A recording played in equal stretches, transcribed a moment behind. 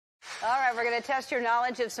All right, we're going to test your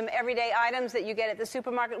knowledge of some everyday items that you get at the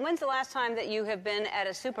supermarket. When's the last time that you have been at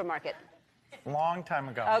a supermarket? Long time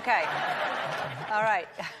ago. Okay. All right.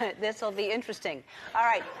 This will be interesting. All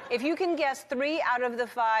right. If you can guess 3 out of the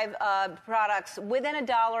 5 products within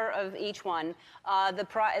 $1 of each one,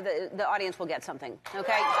 the audience will get something.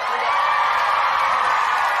 Okay?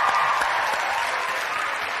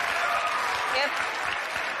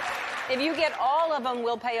 If you get all of them,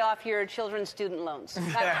 we'll pay off your children's student loans.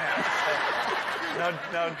 No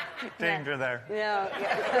danger there. No.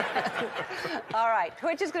 All right.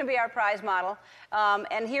 Which is going to be our prize model.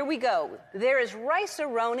 And here we go. There is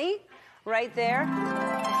Rice-A-Roni right there.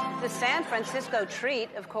 The San Francisco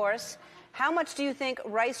treat, of course. How much do you think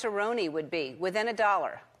Rice-A-Roni would be within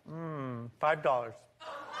 $1? $5.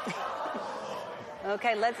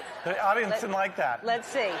 Okay, The audience didn't like that. Let's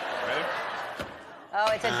see. Ready? Oh,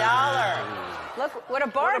 it's $1. Look, what a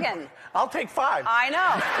bargain. I'll take 5. I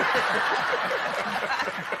know.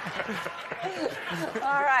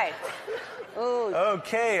 All right. Ooh,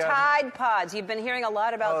 Okay. Tide Pods. You've been hearing a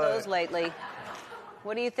lot about those lately.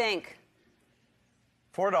 What do you think?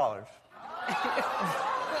 $4.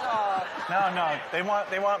 No. They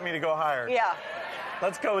want me to go higher. Yeah.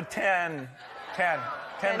 Let's go with $10. $10.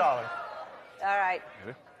 All right.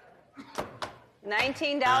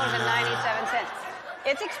 $19.97.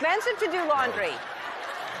 It's expensive to do laundry.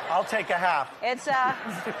 I'll take a half. It's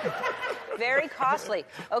very costly.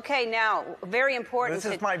 Okay, now, very important.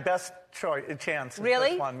 This is my best chance.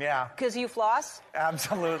 Really? This one, yeah. Because you floss?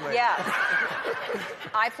 Absolutely. Yeah.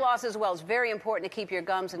 I floss as well. It's very important to keep your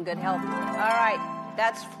gums in good health. All right,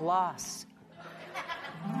 that's floss.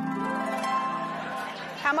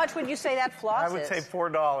 How much would you say that floss is? I would say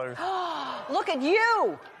 $4. Look at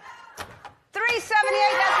you! $3.78. That's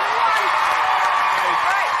one.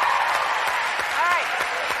 All right.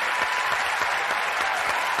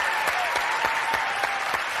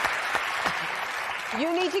 You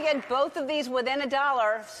need to get both of these within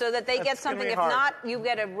 $1 so that they get something. If not, you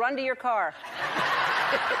get to run to your car.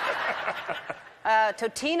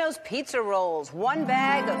 Totino's Pizza Rolls. 1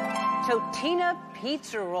 bag of Totina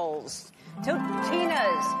Pizza Rolls.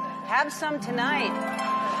 Totina's. Have some tonight.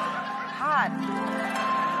 Hot.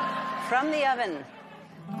 From the oven.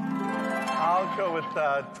 I'll go with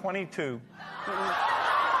 22.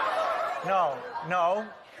 No.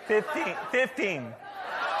 15.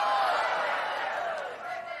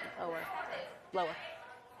 Lower.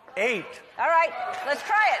 8. All right, let's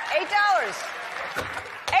try it. $8.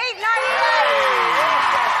 $8.99.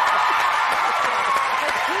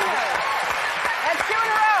 That's 2 in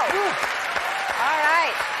a row. All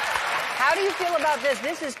right. How do you feel about this?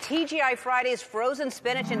 This is TGI Fridays frozen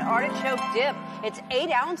spinach and artichoke dip. It's 8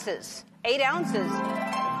 ounces. 8 ounces.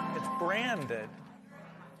 It's branded.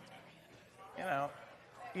 You know,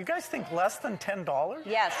 you guys think less than $10?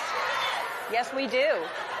 Yes. Yes, we do.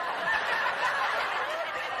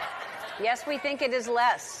 Yes, we think it is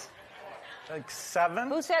less. Like 7?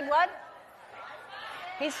 Who said what?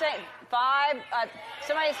 He's saying 5.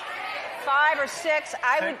 Somebody's 5 or 6.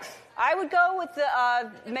 I would go with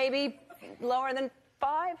the maybe lower than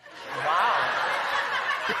 5. Wow.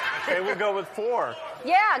 Okay, we'll go with 4.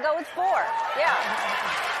 Yeah, go with 4. Yeah.